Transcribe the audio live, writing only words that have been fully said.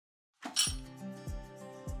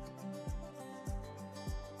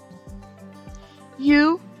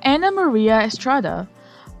You, Ana Maria Estrada,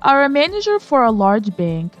 are a manager for a large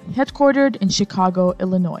bank headquartered in Chicago,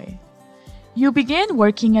 Illinois. You began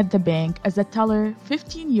working at the bank as a teller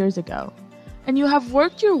 15 years ago, and you have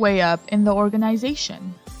worked your way up in the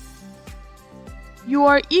organization. You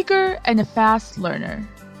are eager and a fast learner,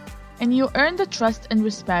 and you earn the trust and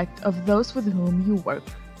respect of those with whom you work.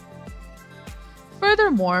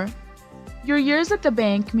 Furthermore, your years at the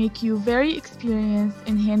bank make you very experienced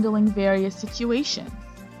in handling various situations.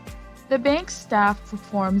 The bank's staff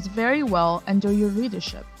performs very well under your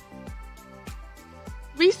leadership.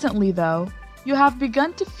 Recently, though, you have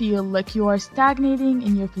begun to feel like you are stagnating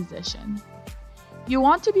in your position. You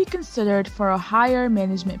want to be considered for a higher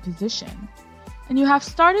management position, and you have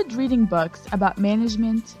started reading books about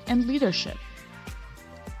management and leadership.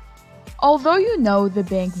 Although you know the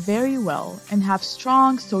bank very well and have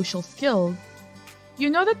strong social skills,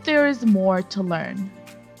 you know that there is more to learn.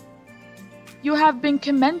 You have been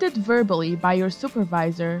commended verbally by your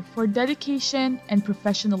supervisor for dedication and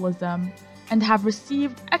professionalism and have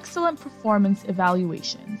received excellent performance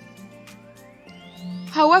evaluations.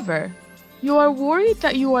 However, you are worried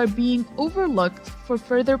that you are being overlooked for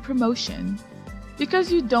further promotion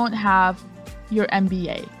because you don't have your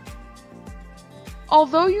MBA.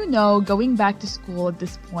 Although you know going back to school at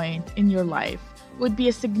this point in your life would be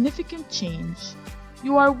a significant change,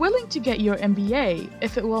 you are willing to get your MBA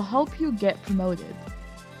if it will help you get promoted.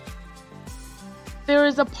 There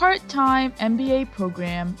is a part-time MBA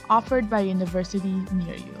program offered by a university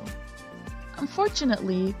near you.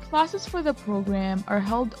 Unfortunately, classes for the program are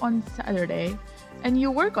held on Saturday, and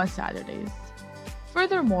you work on Saturdays.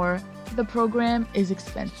 Furthermore, the program is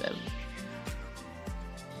expensive.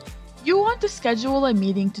 You want to schedule a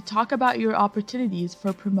meeting to talk about your opportunities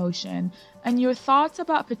for promotion and your thoughts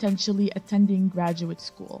about potentially attending graduate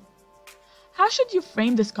school. How should you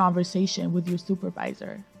frame this conversation with your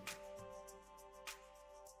supervisor?